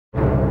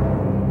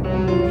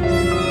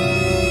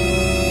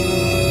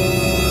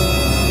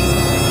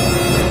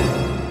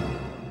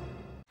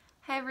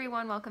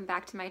everyone, welcome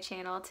back to my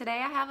channel.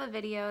 Today I have a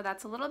video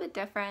that's a little bit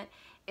different.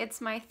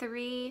 It's my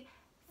 3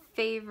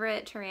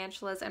 favorite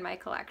tarantulas in my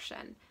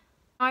collection.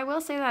 I will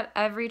say that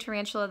every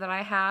tarantula that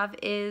I have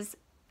is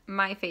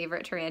my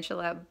favorite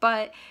tarantula,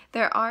 but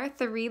there are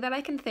 3 that I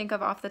can think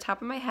of off the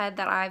top of my head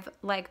that I've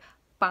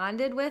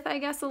bonded with, I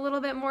guess, a little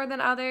bit more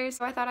than others.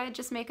 So I thought I'd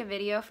just make a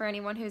video for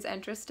anyone who's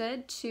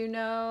interested to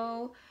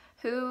know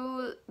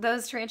who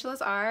those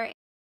tarantulas are.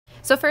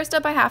 So first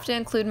up, I have to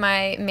include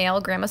my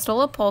male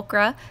Grammostola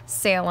pulchra,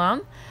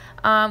 Salem.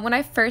 When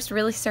I first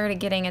really started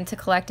getting into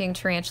collecting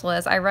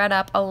tarantulas, I read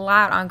up a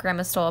lot on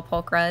Grammostola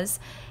pulchras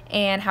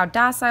and how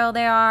docile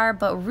they are,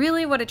 but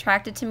really what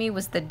attracted to me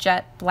was the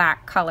jet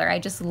black color. I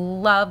just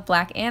love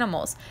black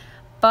animals.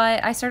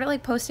 But I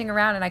started posting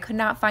around and I could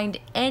not find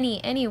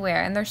any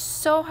anywhere, and they're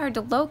so hard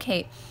to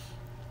locate.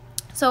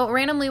 So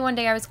randomly one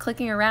day I was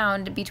clicking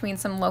around between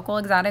some local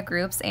exotic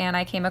groups and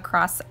I came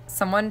across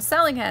someone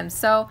selling him.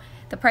 So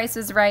the price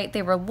was right,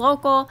 they were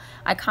local,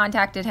 I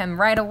contacted him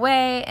right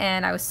away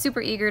and I was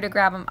super eager to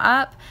grab him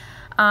up.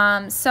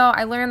 So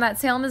I learned that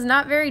Salem is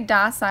not very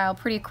docile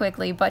pretty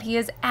quickly, but he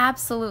is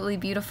absolutely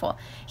beautiful.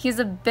 He's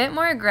a bit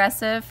more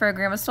aggressive for a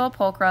Grammostola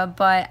pulchra,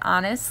 but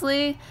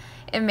honestly,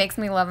 it makes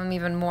me love him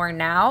even more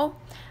now.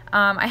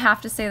 I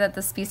have to say that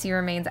the species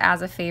remains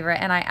as a favorite,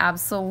 and I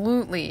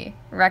absolutely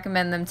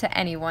recommend them to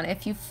anyone.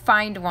 If you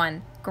find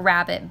one,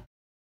 grab it.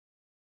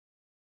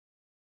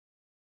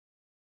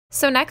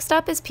 So next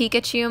up is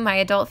Pikachu, my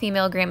adult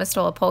female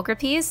Grammostola pulchra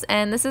piece,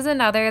 and this is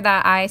another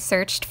that I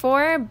searched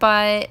for,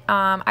 but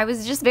I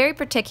was just very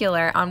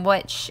particular on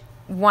which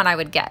one I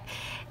would get.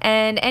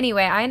 And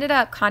anyway, I ended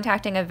up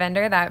contacting a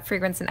vendor that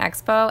frequents an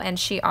expo, and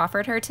she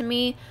offered her to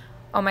me.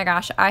 Oh my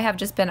gosh, I have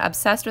just been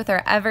obsessed with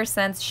her ever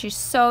since. She's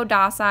so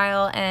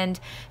docile and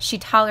she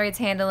tolerates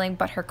handling,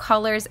 but her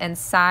colors and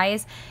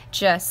size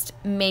just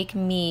make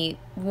me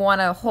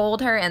want to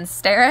hold her and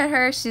stare at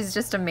her. She's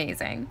just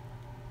amazing.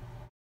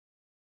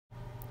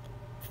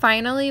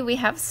 Finally, we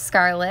have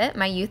Scarlet,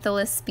 my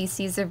Euthyllus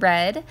species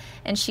red,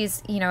 and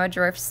she's, a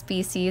dwarf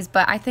species,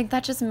 but I think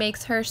that just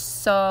makes her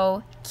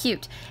so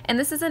cute. And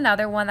this is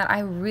another one that I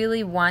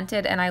really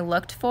wanted and I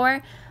looked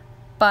for,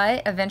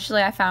 but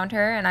eventually I found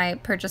her and I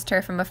purchased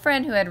her from a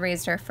friend who had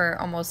raised her for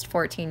almost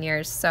 14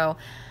 years, so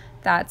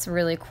that's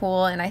really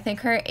cool. And I think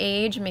her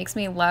age makes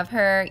me love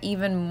her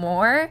even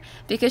more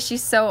because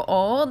she's so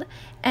old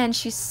and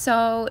she's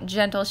so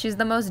gentle. She's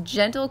the most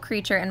gentle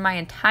creature in my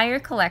entire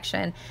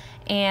collection.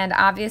 And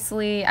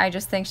obviously, I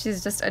just think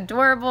she's just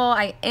adorable.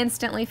 I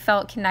instantly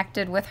felt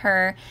connected with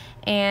her,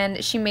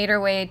 and she made her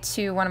way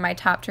to one of my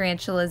top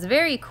tarantulas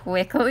very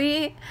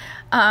quickly.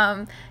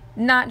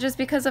 Not just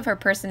because of her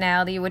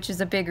personality, which is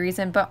a big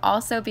reason, but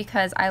also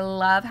because I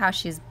love how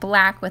she's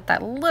black with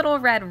that little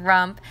red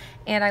rump,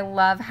 and I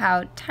love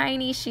how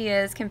tiny she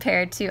is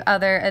compared to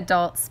other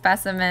adult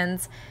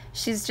specimens.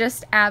 She's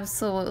just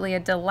absolutely a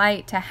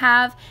delight to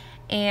have.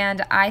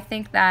 And I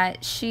think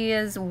that she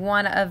is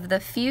one of the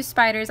few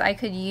spiders I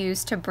could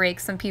use to break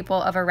some people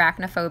of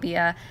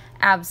arachnophobia.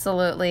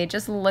 Absolutely.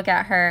 Just look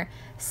at her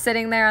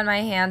sitting there on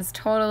my hands,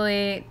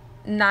 totally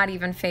not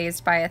even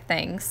fazed by a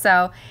thing.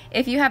 So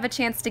if you have a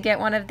chance to get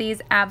one of these,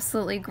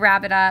 absolutely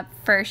grab it up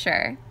for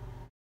sure.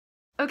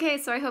 Okay,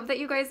 so I hope that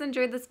you guys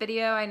enjoyed this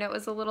video. I know it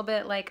was a little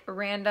bit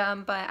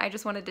random, but I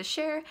just wanted to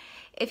share.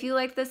 If you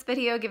liked this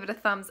video, give it a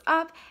thumbs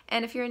up.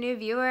 And if you're a new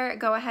viewer,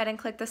 go ahead and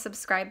click the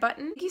subscribe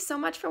button. Thank you so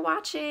much for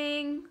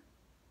watching.